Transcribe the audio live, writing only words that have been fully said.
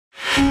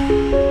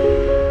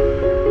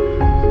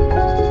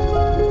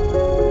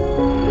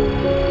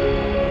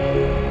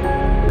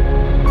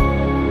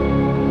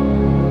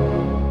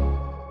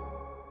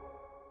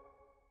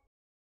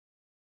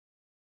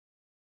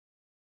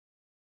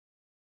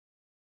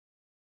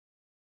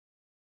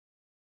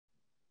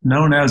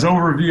Known as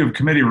overview of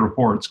committee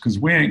reports, because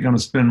we ain't going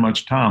to spend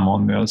much time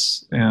on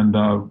this, and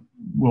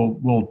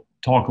we'll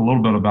talk a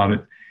little bit about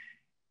it.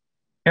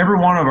 Every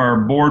one of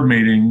our board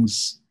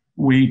meetings,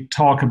 we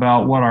talk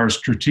about what our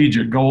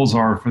strategic goals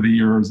are for the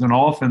years, and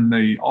often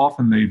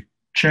they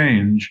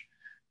change.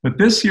 But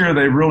this year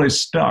they really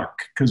stuck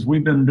because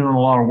we've been doing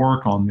a lot of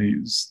work on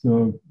these.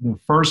 The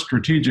first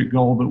strategic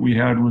goal that we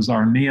had was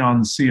our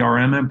Neon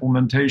CRM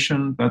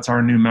implementation. That's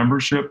our new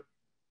membership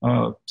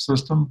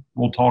system.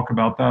 We'll talk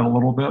about that a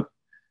little bit.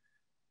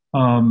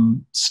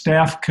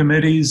 Staff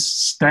committees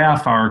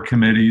staff our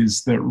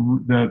committees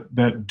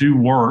that do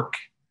work,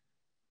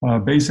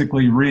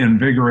 basically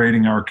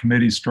reinvigorating our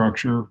committee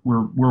structure.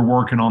 We're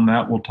working on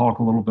that. We'll talk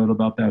a little bit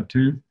about that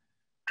too.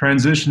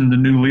 Transition to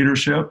new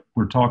leadership.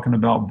 We're talking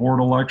about board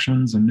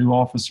elections and new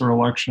officer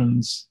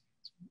elections.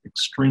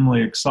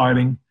 Extremely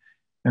exciting.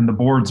 And the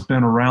board's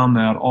been around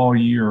that all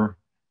year.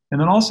 And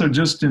then also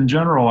just in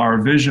general,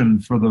 our vision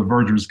for the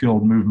Vergers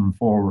Guild moving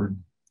forward.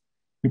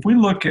 If we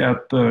look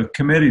at the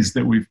committees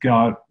that we've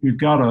got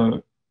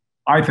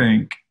I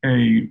think,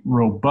 a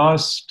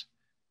robust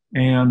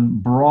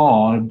and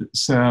broad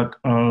set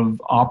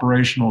of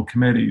operational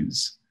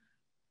committees.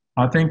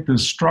 I think the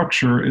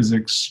structure is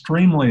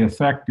extremely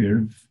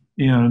effective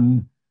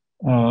in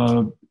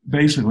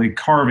basically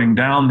carving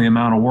down the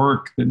amount of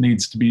work that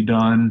needs to be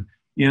done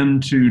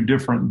into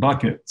different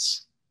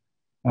buckets.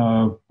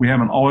 We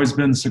haven't always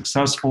been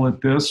successful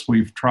at this.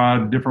 We've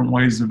tried different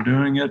ways of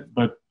doing it,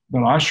 but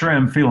I sure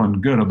am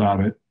feeling good about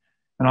it.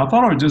 And I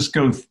thought I would just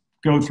go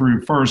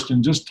through first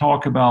and just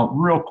talk about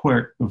real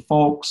quick the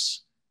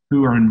folks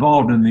who are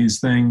involved in these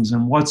things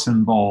and what's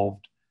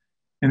involved.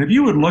 And if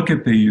you would look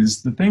at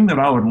these, the thing that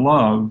I would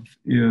love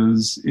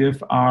is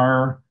if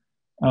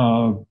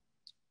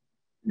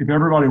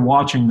everybody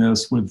watching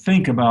this would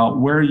think about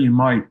where you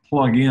might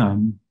plug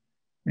in.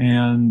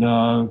 And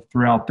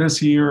throughout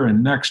this year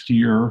and next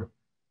year,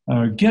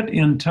 get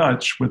in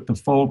touch with the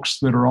folks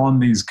that are on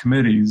these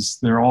committees.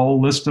 They're all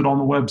listed on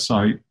the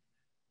website,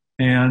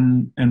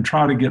 and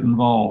try to get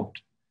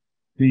involved.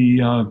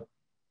 The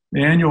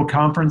annual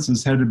conference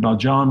is headed by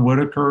John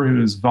Whitaker,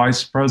 who is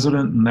vice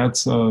president, and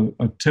that's a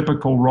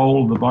typical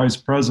role of the vice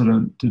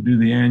president to do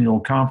the annual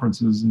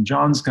conferences. And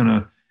John's going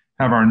to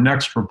have our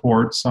next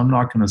report, so I'm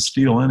not going to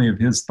steal any of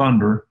his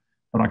thunder,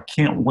 but I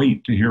can't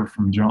wait to hear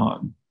from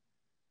John.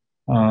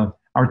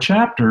 Our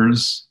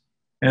chapters,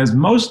 as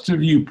most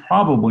of you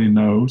probably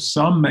know,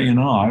 some may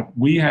not,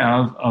 we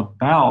have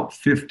about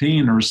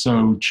 15 or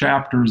so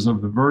chapters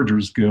of the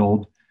Vergers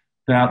Guild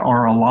that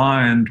are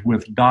aligned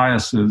with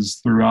dioceses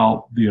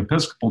throughout the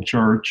Episcopal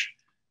Church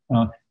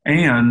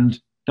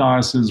and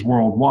dioceses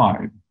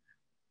worldwide.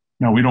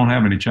 Now, we don't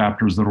have any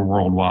chapters that are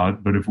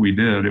worldwide, but if we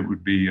did, it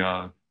would be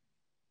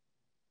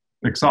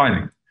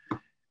exciting.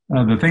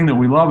 The thing that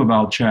we love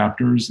about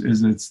chapters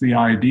is it's the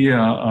idea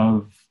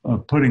of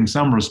putting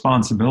some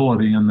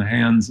responsibility in the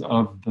hands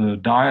of the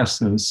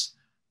diocese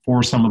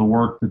for some of the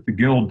work that the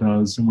Guild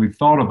does. And we've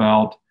thought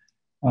about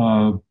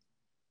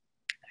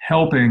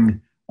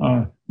helping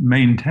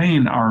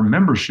maintain our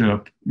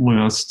membership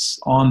lists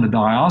on the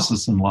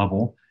diocesan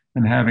level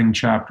and having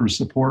chapter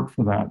support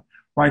for that.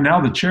 Right now,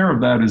 the chair of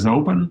that is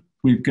open.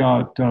 We've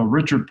got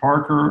Richard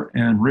Parker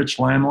and Rich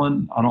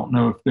Lamlin. I don't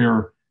know if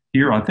they're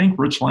here. I think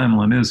Rich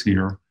Lamlin is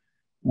here.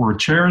 We're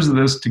chairs of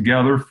this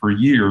together for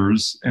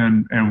years,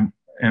 and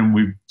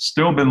we've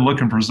still been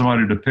looking for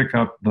somebody to pick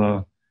up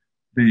the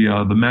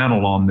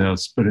mantle on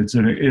this. But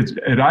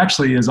it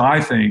actually is,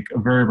 I think, a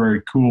very,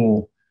 very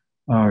cool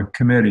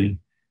committee.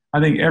 I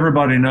think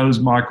everybody knows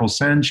Michael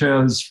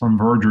Sanchez from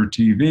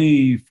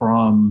VergerTV,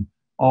 from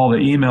all the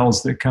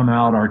emails that come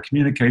out, our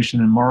communication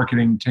and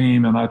marketing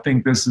team. And I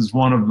think this is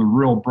one of the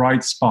real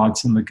bright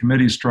spots in the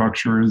committee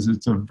structure is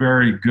it's a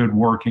very good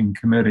working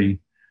committee.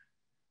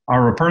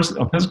 Our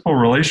Episcopal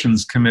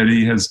Relations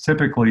Committee has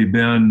typically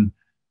been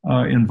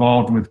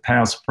involved with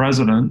past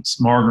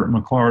presidents. Margaret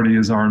McClarty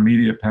is our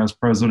immediate past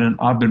president.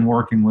 I've been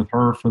working with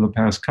her for the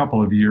past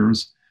couple of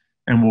years,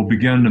 and will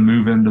begin to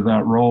move into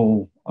that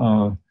role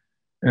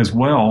as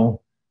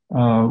well,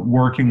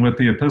 working with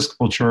the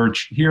Episcopal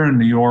Church here in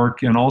New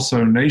York and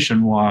also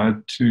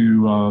nationwide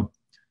to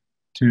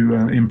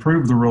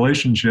improve the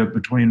relationship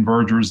between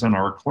Vergers and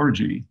our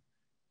clergy.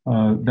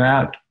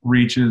 That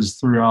reaches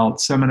throughout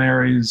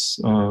seminaries,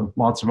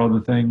 lots of other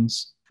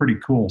things, pretty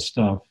cool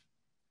stuff.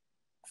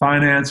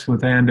 Finance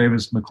with Ann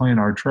Davis McLean,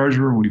 our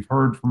treasurer. We've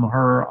heard from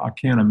her. I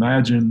can't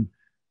imagine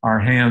our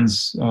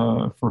hands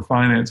for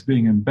finance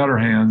being in better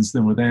hands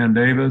than with Ann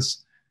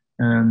Davis.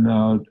 And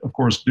of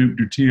course, Duke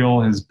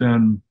Dutiel has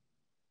been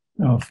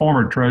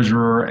former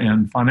treasurer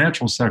and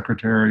financial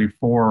secretary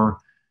for,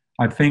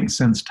 I think,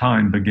 since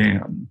time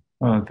began.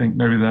 I think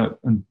maybe that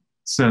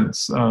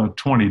since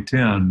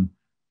 2010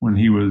 when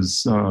he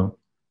was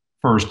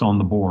first on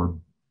the board.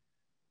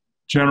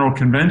 General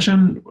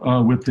Convention,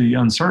 with the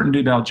uncertainty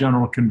about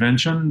General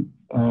Convention,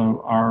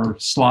 our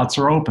slots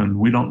are open.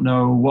 We don't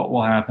know what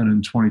will happen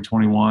in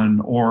 2021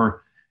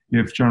 or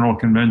if General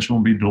Convention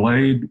will be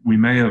delayed. We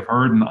may have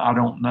heard, and I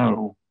don't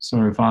know.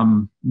 So if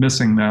I'm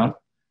missing that,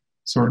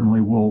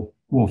 certainly we'll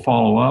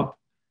follow up.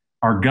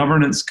 Our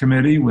governance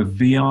committee with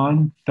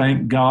VION,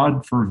 thank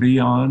God for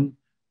VION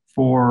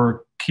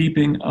for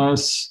keeping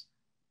us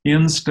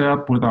in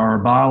step with our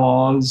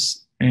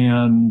bylaws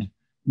and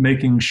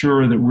making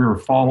sure that we're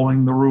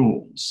following the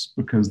rules,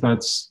 because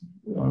that's,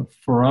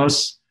 for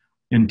us,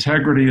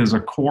 integrity is a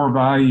core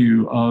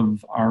value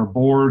of our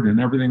board and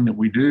everything that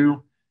we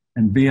do,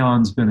 and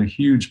VION's been a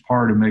huge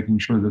part of making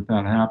sure that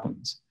that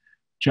happens.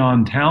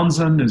 John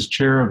Townsend is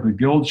chair of the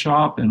Guild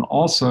Shop, and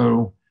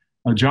also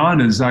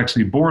John is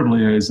actually board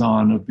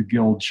liaison of the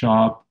Guild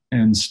Shop,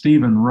 and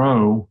Stephen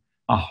Rowe.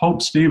 I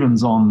hope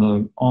Stephen's on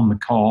the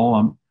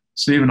call.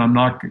 Stephen, I'm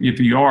not. If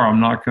you are, I'm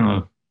not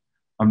gonna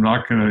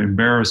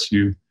embarrass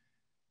you.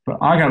 But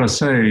I gotta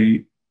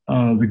say,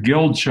 the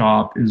Guild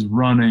Shop is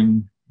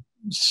running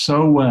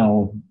so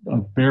well.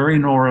 Barry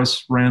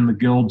Norris ran the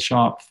Guild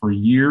Shop for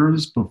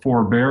years.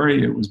 Before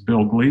Barry, it was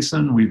Bill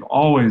Gleason. We've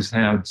always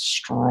had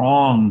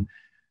strong,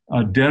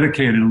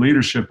 dedicated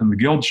leadership in the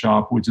Guild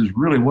Shop, which is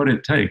really what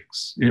it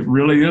takes. It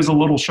really is a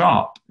little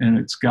shop, and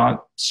it's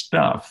got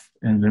stuff,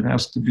 and it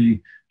has to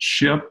be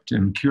shipped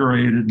and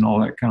curated and all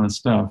that kind of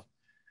stuff.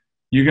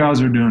 You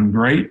guys are doing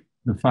great.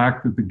 The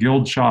fact that the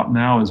Guild Shop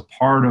now is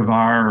part of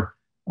our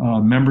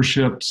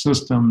membership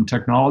system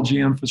technology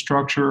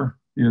infrastructure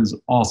is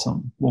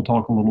awesome. We'll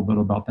talk a little bit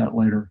about that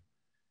later.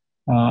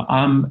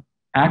 I'm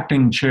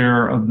acting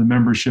chair of the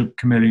membership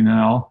committee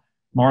now.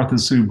 Martha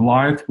Sue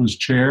Blythe was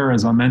chair.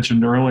 As I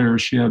mentioned earlier,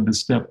 she had to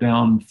step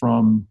down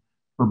from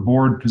her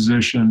board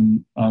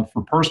position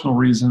for personal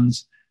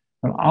reasons.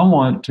 But I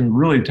want to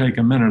really take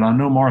a minute. I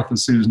know Martha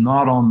Sue's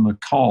not on the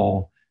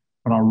call,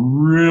 but I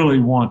really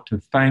want to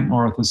thank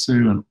Martha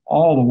Sue and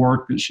all the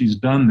work that she's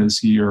done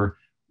this year.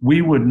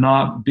 We would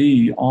not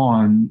be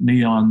on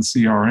Neon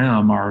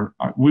CRM,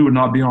 we would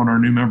not be on our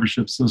new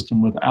membership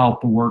system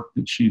without the work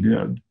that she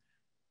did.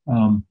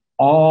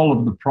 All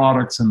of the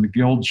products in the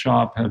Guild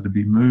Shop had to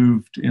be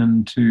moved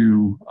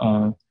into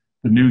the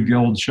new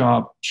Guild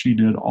Shop. She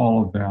did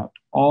all of that.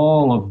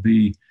 All of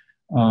the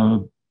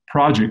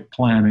project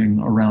planning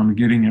around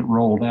getting it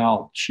rolled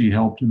out, she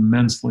helped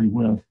immensely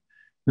with.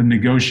 The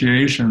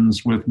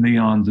negotiations with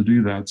Neon to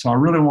do that. So I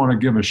really want to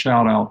give a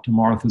shout out to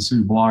Martha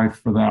Sue Blythe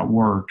for that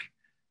work,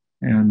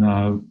 and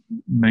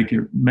make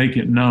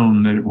it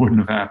known that it wouldn't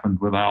have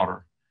happened without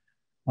her.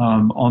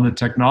 On the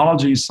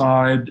technology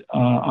side,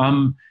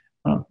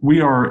 we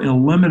are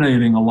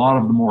eliminating a lot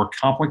of the more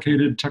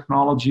complicated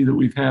technology that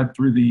we've had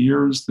through the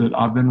years that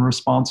I've been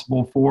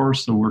responsible for.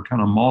 So we're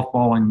kind of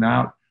mothballing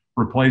that,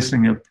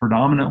 replacing it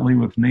predominantly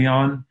with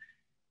Neon.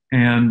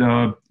 And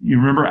you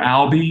remember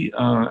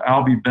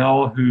Albie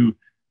Bell, who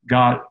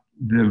got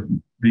the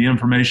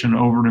information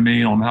over to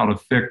me on how to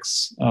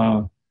fix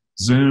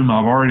Zoom.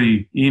 I've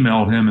already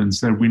emailed him and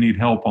said we need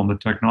help on the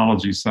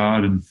technology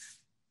side. And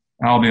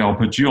Albie, I'll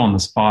put you on the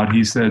spot.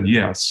 He said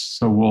yes.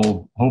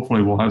 So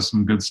hopefully we'll have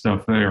some good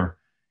stuff there.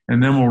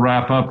 And then we'll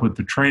wrap up with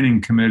the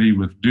training committee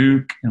with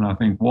Duke, and I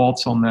think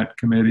Walt's on that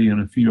committee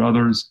and a few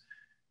others.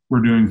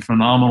 We're doing a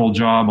phenomenal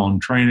job on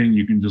training.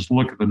 You can just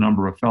look at the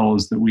number of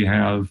fellows that we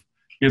have.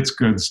 It's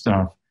good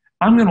stuff.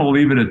 I'm going to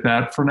leave it at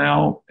that for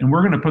now, and we're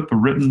going to put the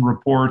written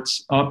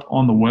reports up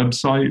on the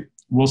website.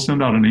 We'll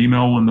send out an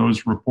email when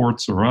those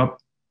reports are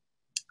up.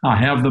 I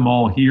have them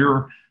all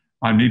here.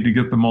 I need to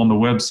get them on the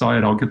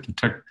website. I'll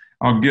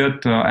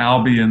get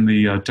Albie and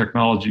the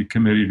technology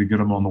committee to get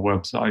them on the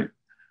website.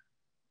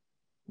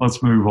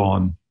 Let's move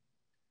on.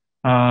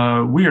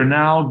 We are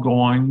now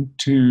going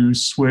to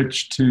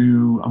switch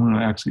to, I'm going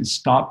to actually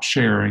stop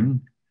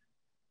sharing.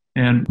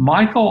 And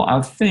Michael,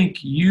 I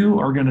think you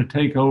are going to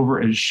take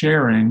over as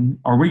sharing.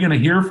 Are we going to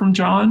hear from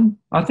John?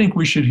 I think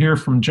we should hear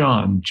from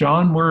John.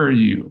 John, where are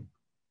you?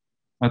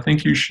 I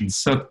think you should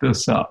set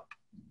this up.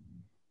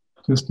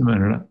 Just a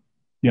minute.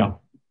 Yeah.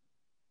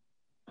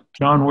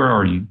 John, where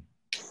are you?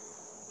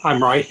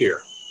 I'm right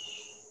here.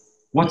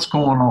 What's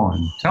going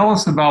on? Tell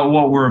us about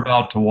what we're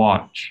about to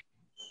watch.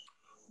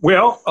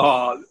 Well,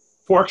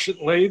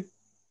 fortunately,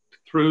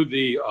 through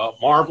the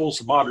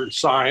marvels of modern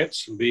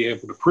science and being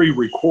able to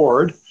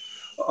pre-record,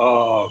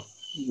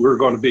 we're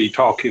going to be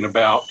talking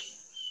about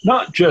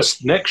not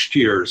just next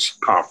year's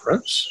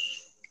conference,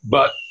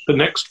 but the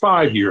next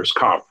 5 years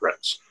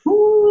conference.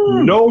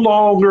 Ooh. No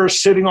longer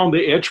sitting on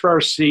the edge of our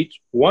seats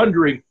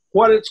wondering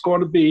what it's going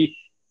to be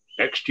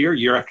next year,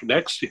 year after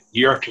next,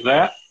 year after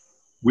that.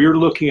 We're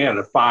looking at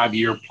a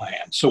 5-year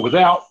plan. So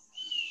without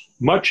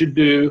much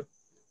ado,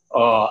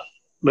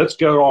 let's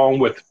go on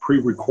with the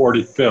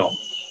pre-recorded film,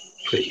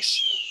 please.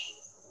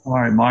 All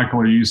right,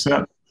 Michael, are you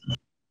set?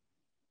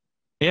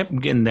 Yep, I'm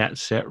getting that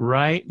set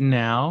right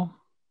now.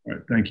 All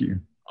right, thank you.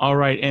 All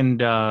right,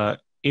 and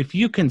if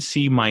you can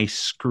see my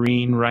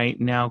screen right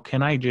now,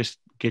 can I just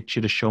get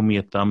you to show me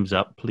a thumbs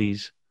up,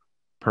 please?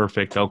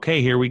 Perfect.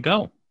 Okay, here we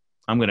go.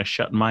 I'm going to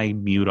shut my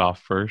mute off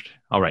first.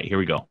 All right, here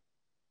we go.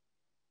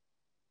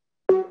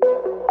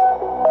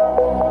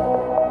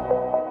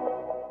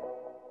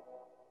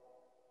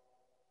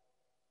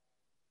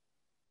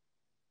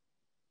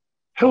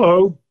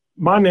 Hello,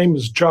 my name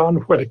is John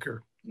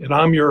Whitaker, and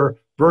I'm your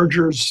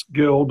Vergers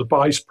Guild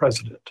Vice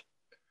President.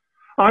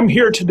 I'm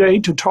here today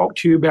to talk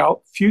to you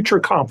about future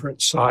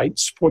conference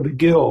sites for the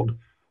Guild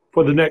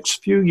for the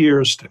next few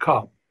years to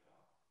come.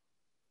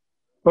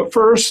 But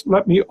first,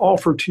 let me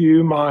offer to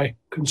you my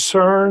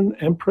concern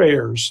and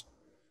prayers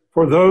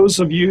for those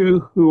of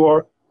you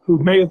who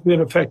may have been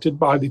affected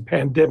by the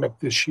pandemic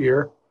this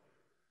year,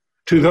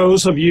 to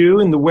those of you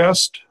in the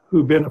West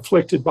who've been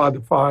afflicted by the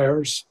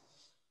fires,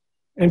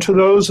 and to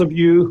those of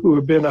you who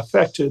have been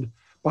affected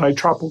by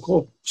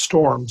tropical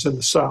storms in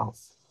the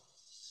South,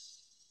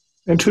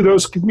 and to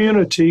those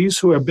communities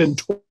who have been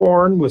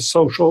torn with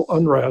social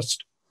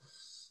unrest.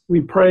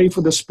 We pray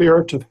for the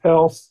spirit of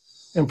health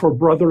and for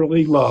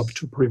brotherly love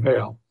to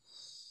prevail.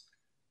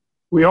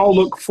 We all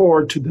look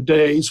forward to the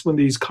days when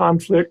these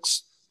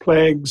conflicts,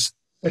 plagues,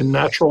 and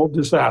natural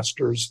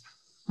disasters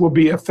will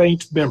be a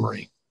faint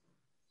memory.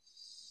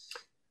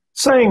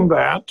 Saying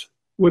that,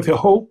 with the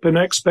hope and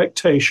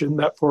expectation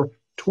that for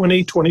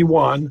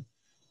 2021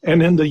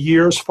 and in the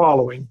years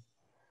following,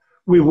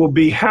 we will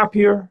be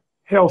happier,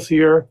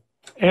 healthier,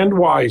 and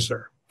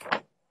wiser.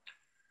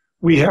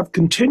 We have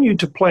continued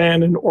to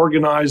plan and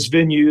organize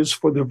venues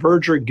for the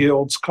Verger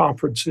Guild's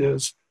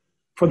conferences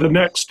for the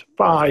next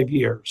 5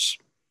 years.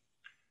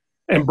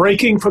 And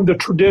breaking from the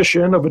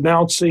tradition of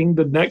announcing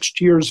the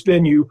next year's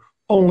venue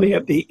only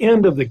at the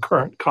end of the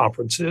current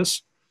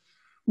conferences,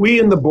 we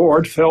in the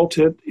board felt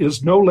it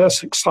is no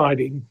less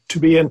exciting to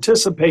be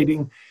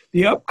anticipating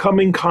the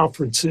upcoming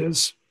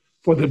conferences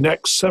for the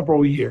next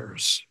several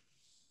years.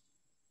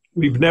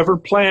 We've never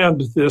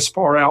planned this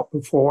far out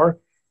before,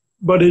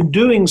 but in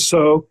doing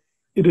so,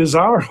 it is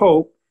our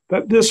hope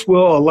that this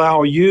will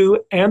allow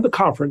you and the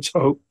conference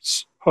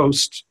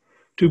hosts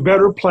to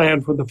better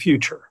plan for the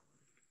future.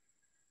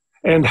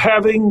 And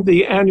having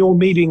the annual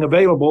meeting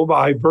available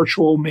by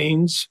virtual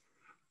means,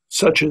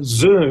 such as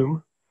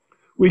Zoom,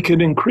 we can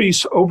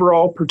increase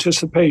overall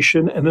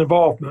participation and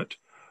involvement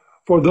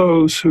for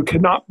those who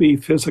cannot be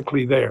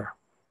physically there.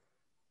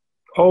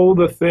 Oh,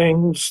 the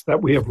things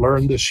that we have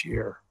learned this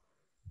year.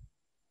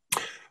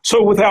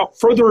 So without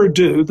further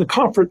ado, the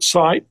conference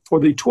site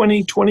for the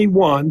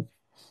 2021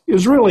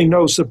 is really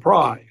no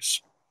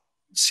surprise.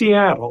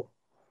 Seattle.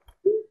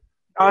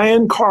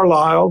 Diane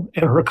Carlisle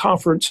and her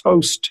conference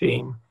host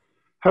team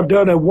have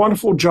done a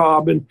wonderful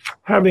job in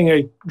having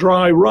a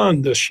dry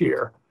run this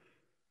year,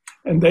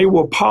 and they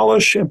will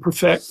polish and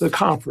perfect the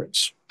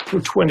conference for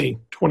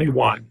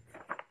 2021.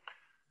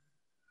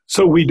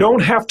 So we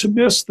don't have to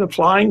miss the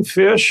flying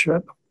fish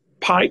at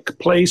Pike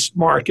Place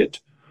Market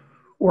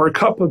or a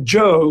cup of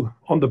joe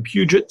on the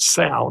Puget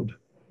Sound.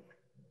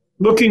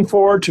 Looking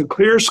forward to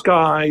clear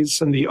skies,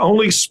 and the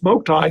only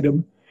smoked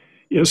item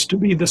is to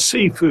be the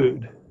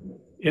seafood.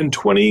 In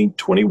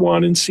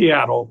 2021 in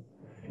Seattle,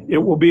 it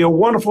will be a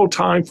wonderful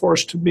time for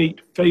us to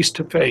meet face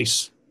to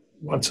face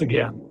once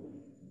again.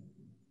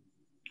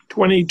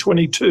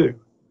 2022,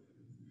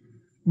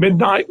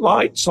 Midnight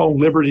Lights on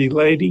Liberty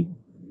Lady,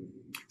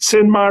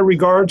 Send My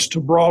Regards to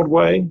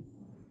Broadway,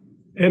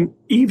 and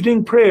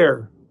Evening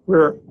Prayer,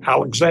 where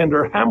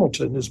Alexander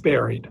Hamilton is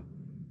buried.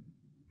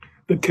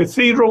 The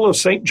Cathedral of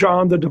St.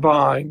 John the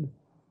Divine,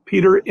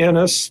 Peter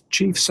Ennis,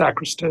 chief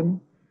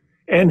sacristan,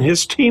 and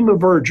his team of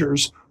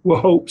vergers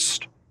will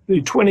host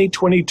the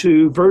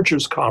 2022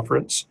 Vergers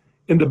Conference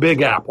in the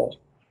Big Apple.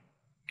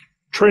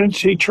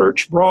 Trinity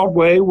Church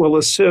Broadway will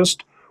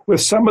assist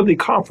with some of the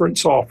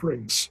conference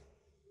offerings.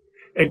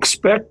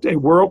 Expect a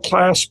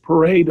world-class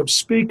parade of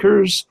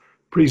speakers,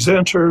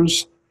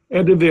 presenters,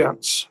 and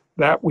events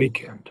that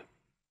weekend.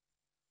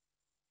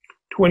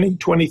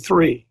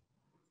 2023.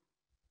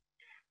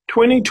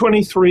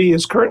 2023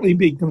 is currently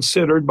being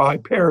considered by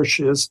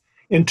parishes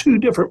in 2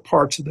 different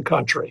parts of the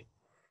country,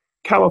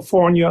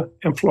 California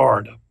and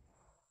Florida.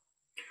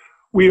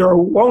 We are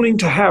wanting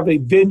to have a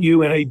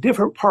venue in a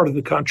different part of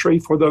the country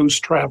for those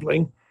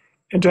traveling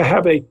and to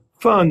have a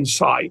fun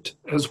site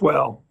as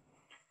well.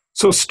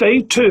 So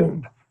stay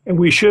tuned, and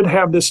we should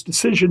have this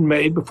decision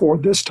made before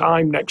this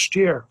time next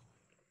year.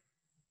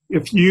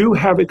 If you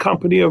have a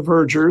company of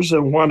vergers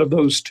in one of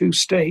those 2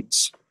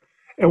 states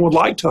and would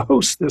like to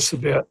host this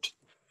event,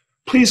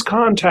 please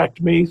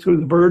contact me through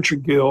the Verger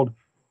Guild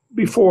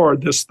before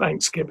this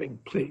Thanksgiving,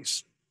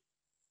 please.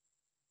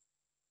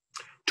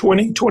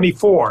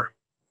 2024.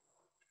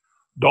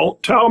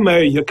 Don't tell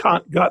me you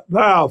can't get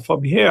there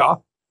from here.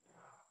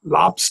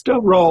 Lobster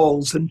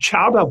rolls and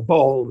chowder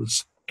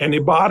bowls.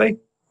 Anybody?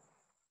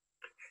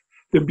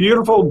 The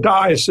beautiful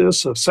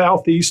Diocese of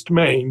Southeast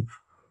Maine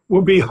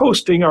will be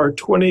hosting our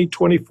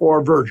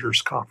 2024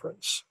 Vergers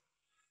Conference.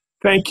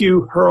 Thank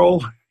you,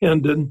 Earl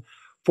Hendon,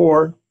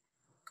 for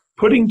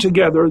putting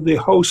together the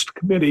host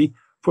committee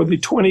for the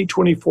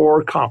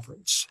 2024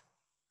 conference.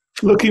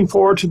 Looking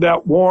forward to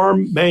that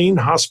warm Maine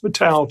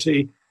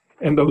hospitality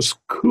and those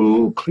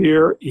cool,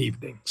 clear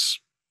evenings.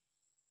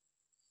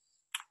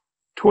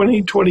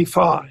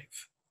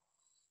 2025.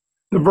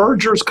 The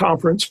Vergers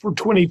Conference for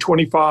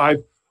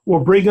 2025 will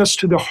bring us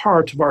to the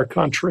heart of our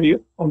country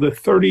on the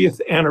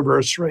 30th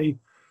anniversary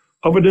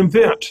of an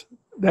event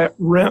that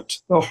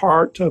rent the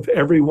heart of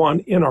everyone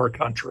in our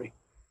country.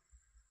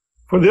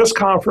 For this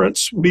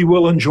conference, we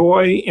will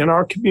enjoy in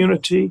our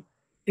community,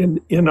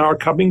 in our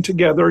coming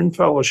together in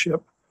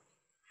fellowship,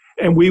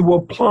 and we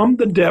will plumb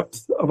the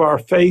depth of our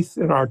faith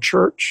in our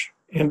church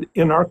and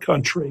in our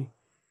country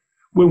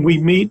when we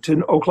meet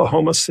in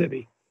Oklahoma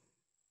City.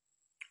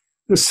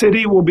 The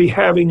city will be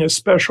having a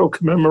special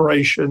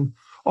commemoration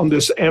on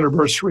this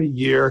anniversary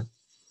year,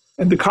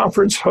 and the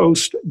conference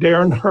host,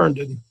 Darren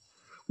Herndon,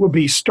 will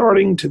be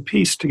starting to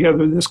piece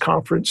together this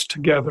conference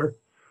together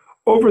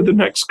over the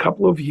next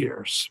couple of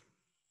years.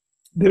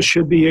 This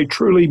should be a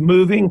truly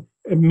moving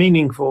and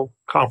meaningful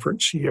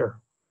conference year.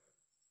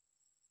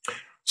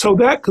 So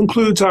that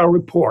concludes our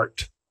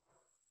report.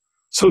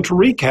 So to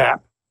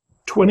recap,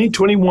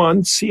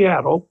 2021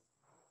 Seattle,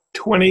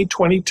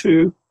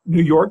 2022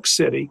 New York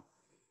City,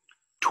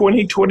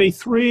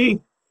 2023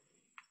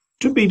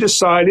 to be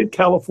decided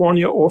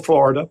California or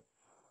Florida,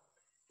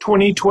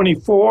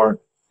 2024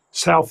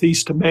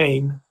 Southeast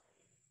Maine,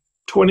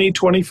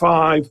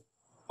 2025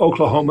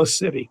 Oklahoma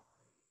City.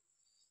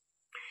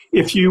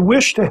 If you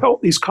wish to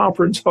help these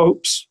conference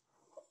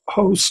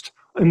hosts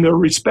in their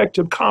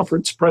respective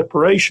conference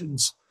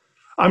preparations,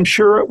 I'm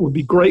sure it will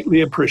be greatly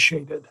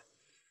appreciated.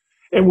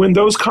 And when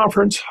those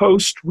conference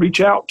hosts reach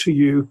out to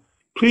you,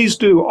 please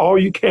do all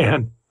you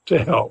can to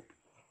help.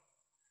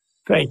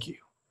 Thank you.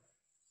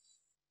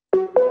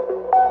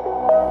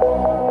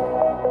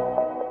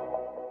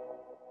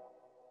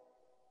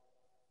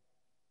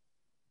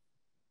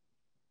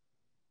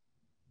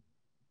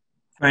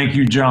 Thank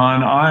you,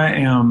 John. I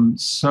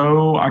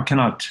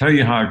cannot tell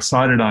you how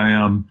excited I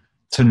am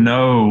to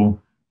know,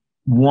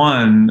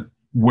 one,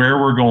 where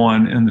we're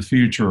going in the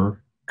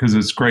future, because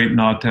it's great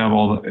not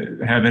to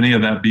have any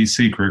of that be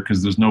secret,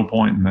 because there's no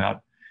point in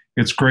that.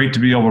 It's great to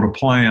be able to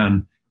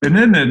plan. And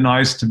isn't it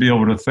nice to be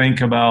able to think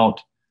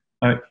about,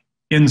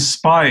 in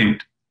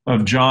spite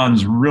of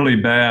John's really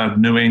bad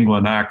New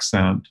England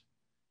accent,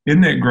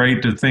 isn't it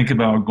great to think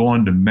about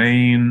going to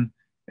Maine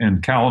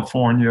and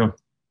California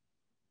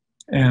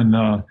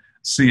and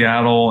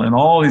Seattle and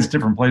all these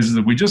different places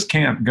that we just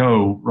can't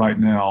go right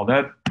now?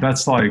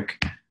 That's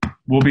like,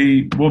 we'll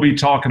be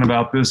talking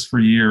about this for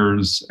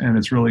years, and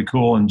it's really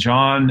cool. And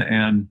John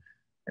and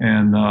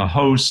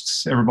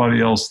hosts,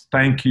 everybody else,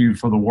 thank you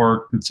for the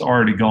work that's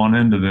already gone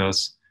into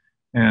this.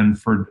 And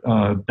for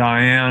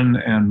Diane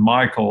and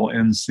Michael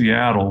in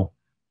Seattle,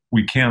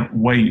 we can't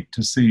wait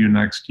to see you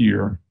next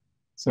year.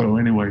 So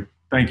anyway,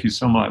 thank you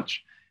so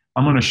much.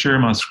 I'm going to share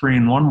my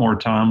screen one more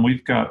time.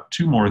 We've got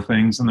two more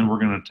things, and then we're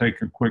going to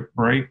take a quick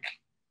break.